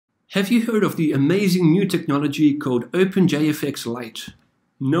Have you heard of the amazing new technology called OpenJFX Lite?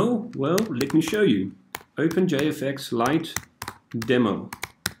 No? Well, let me show you. OpenJFX Lite demo.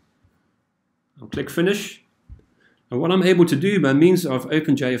 I'll click Finish. And what I'm able to do by means of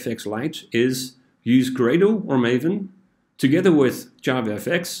OpenJFX Lite is use Gradle or Maven together with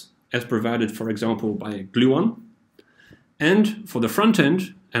JavaFX as provided, for example, by Gluon. And for the front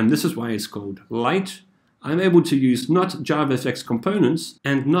end, and this is why it's called Lite, I'm able to use not JavaFX components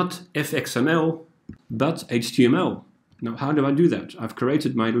and not fxml, but HTML. Now, how do I do that? I've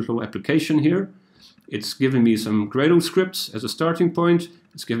created my little application here. It's giving me some Gradle scripts as a starting point.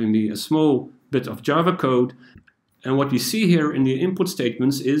 It's giving me a small bit of Java code. And what we see here in the input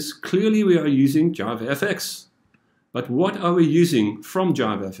statements is clearly we are using JavaFX. But what are we using from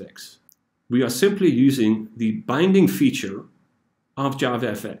JavaFX? We are simply using the binding feature of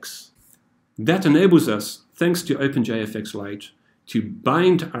JavaFX. That enables us, thanks to OpenJFX Lite, to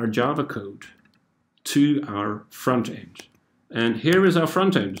bind our Java code to our front end. And here is our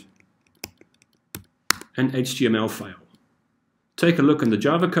front end, an HTML file. Take a look in the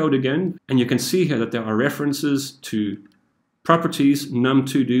Java code again, and you can see here that there are references to properties,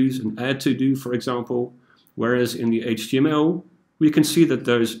 num2dos and add2do, for example, whereas in the HTML, we can see that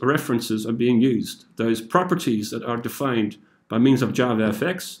those references are being used. Those properties that are defined by means of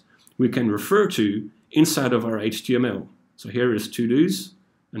JavaFX, we can refer to inside of our HTML. So here is to-dos,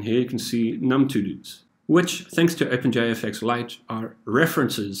 and here you can see num2dos, which, thanks to OpenJFX Lite, are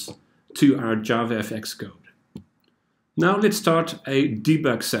references to our JavaFX code. Now let's start a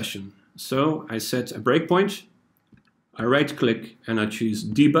debug session. So I set a breakpoint, I right-click and I choose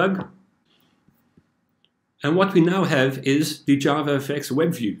Debug. And what we now have is the JavaFX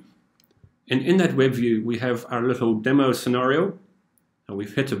web view. And in that web view, we have our little demo scenario. And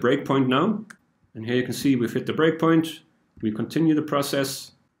we've hit a breakpoint now. And here you can see we've hit the breakpoint. We continue the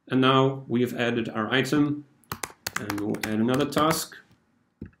process. And now we have added our item. And we'll add another task.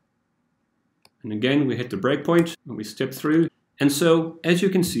 And again, we hit the breakpoint and we step through. And so, as you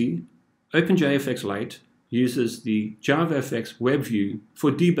can see, OpenJFX Lite uses the JavaFX web view for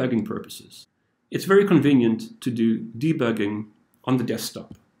debugging purposes. It's very convenient to do debugging on the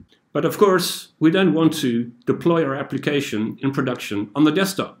desktop. But of course, we don't want to deploy our application in production on the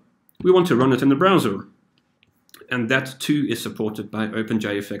desktop. We want to run it in the browser. And that too is supported by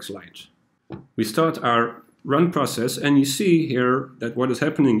OpenJFX Lite. We start our run process, and you see here that what is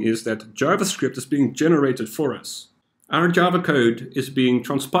happening is that JavaScript is being generated for us. Our Java code is being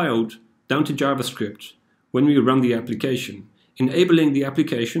transpiled down to JavaScript when we run the application, enabling the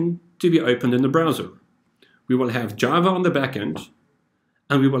application to be opened in the browser. We will have Java on the back end,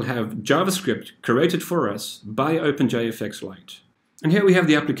 and we will have JavaScript created for us by OpenJFX Lite. And here we have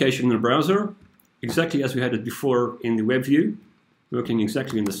the application in the browser, exactly as we had it before in the web view, working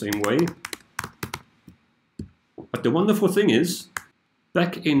exactly in the same way. But the wonderful thing is,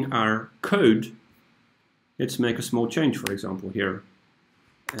 back in our code, let's make a small change, for example, here.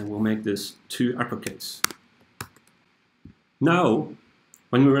 And we'll make this to uppercase. Now,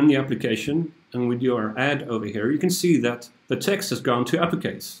 when we run the application and we do our add over here, you can see that the text has gone to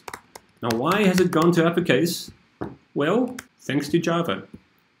uppercase. Now, why has it gone to uppercase? Well, thanks to Java.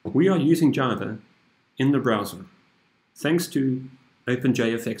 We are using Java in the browser, thanks to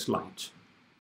OpenJFX Lite.